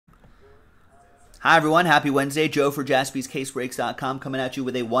Hi everyone, happy Wednesday. Joe for JaspysCaseBreaks.com coming at you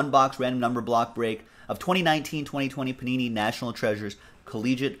with a one-box random number block break of 2019-2020 Panini National Treasures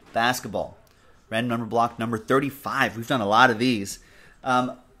Collegiate Basketball. Random number block number 35. We've done a lot of these.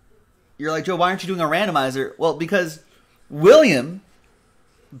 You're like, Joe, why aren't you doing a randomizer? Well, because William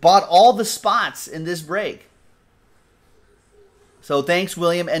bought all the spots in this break. So thanks,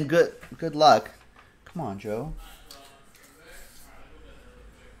 William, and good luck. Come on, Joe.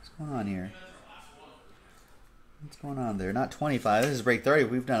 What's going on here? What's going on there? Not 25. This is break 30.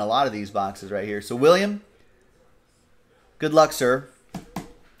 We've done a lot of these boxes right here. So, William, good luck, sir.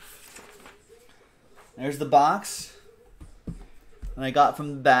 There's the box that I got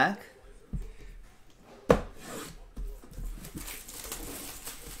from the back. All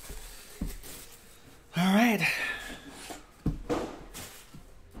right.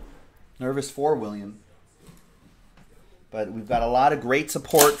 Nervous for William. But we've got a lot of great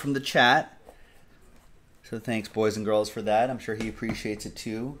support from the chat. So thanks, boys and girls, for that. I'm sure he appreciates it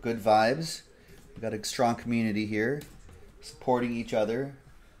too. Good vibes. We've got a strong community here, supporting each other.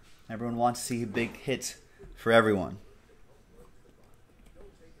 Everyone wants to see big hits for everyone.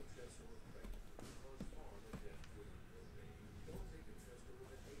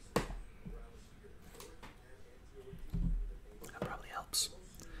 That probably helps.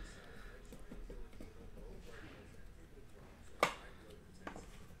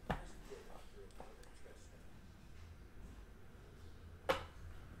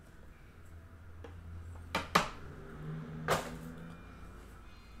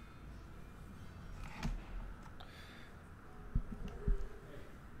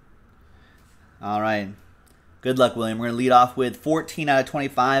 All right. Good luck, William. We're going to lead off with 14 out of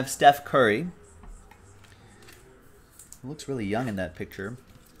 25, Steph Curry. He looks really young in that picture.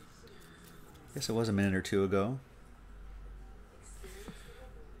 I guess it was a minute or two ago.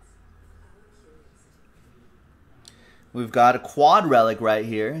 We've got a quad relic right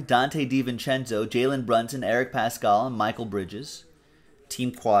here. Dante DiVincenzo, Jalen Brunson, Eric Pascal, and Michael Bridges.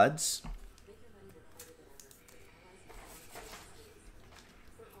 Team quads.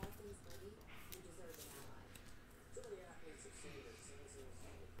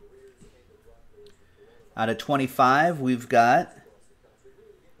 Out of 25, we've got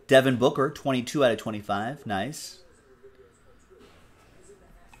Devin Booker, 22 out of 25. Nice.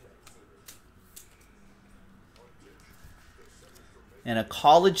 And a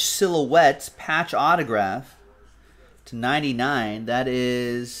college silhouette patch autograph to 99.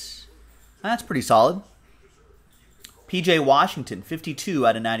 That's pretty solid. PJ Washington, 52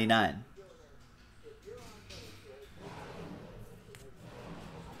 out of 99.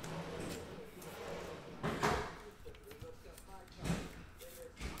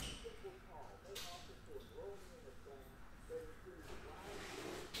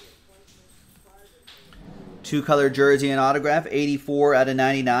 Two-color jersey and autograph, 84 out of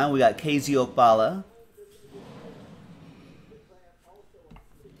 99. We got KZ Okpala.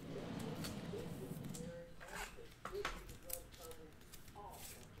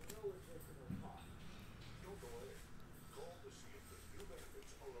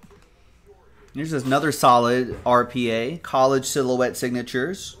 Here's another solid RPA, college silhouette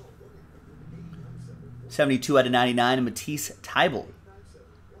signatures. 72 out of 99, and Matisse Thybulle.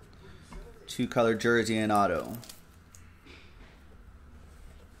 Two-color jersey and auto.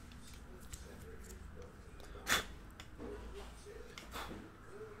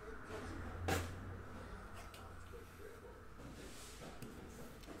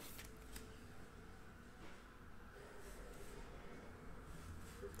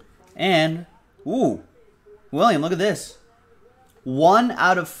 And, ooh, William, look at this. 1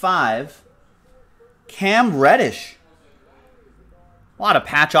 out of 5, Cam Reddish. A lot of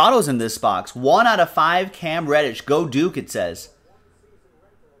patch autos in this box. 1 out of 5, Cam Reddish. Go Duke, it says.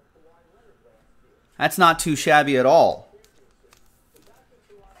 That's not too shabby at all.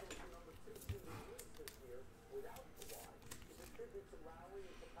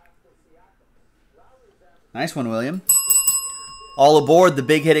 Nice one, William. All aboard the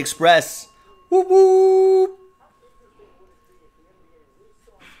Big Hit Express. Whoop, whoop.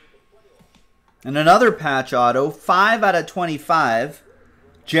 And another patch auto. 5 out of 25.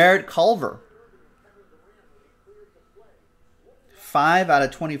 Jarrett Culver. 5 out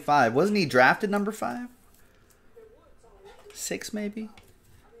of 25. Wasn't he drafted number 5? 6 maybe?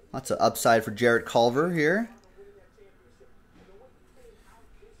 Lots of upside for Jarrett Culver here.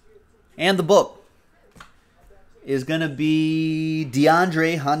 And the book is going to be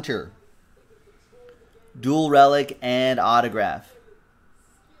DeAndre Hunter. Dual relic and autograph.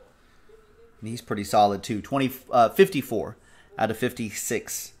 And he's pretty solid too. 54 out of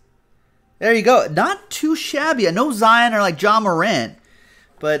 56. There you go. Not too shabby. No Zion or like John Morant,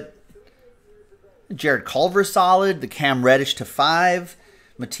 but Jared Culver solid. The Cam Reddish to 5.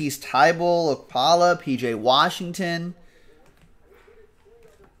 Matisse Thybulle, Okpala, PJ Washington.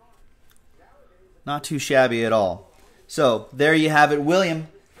 Not too shabby at all. So there you have it. William,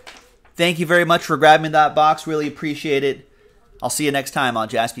 thank you very much for grabbing that box. Really appreciate it. I'll see you next time on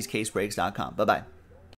JaspysCaseBreaks.com. Bye-bye.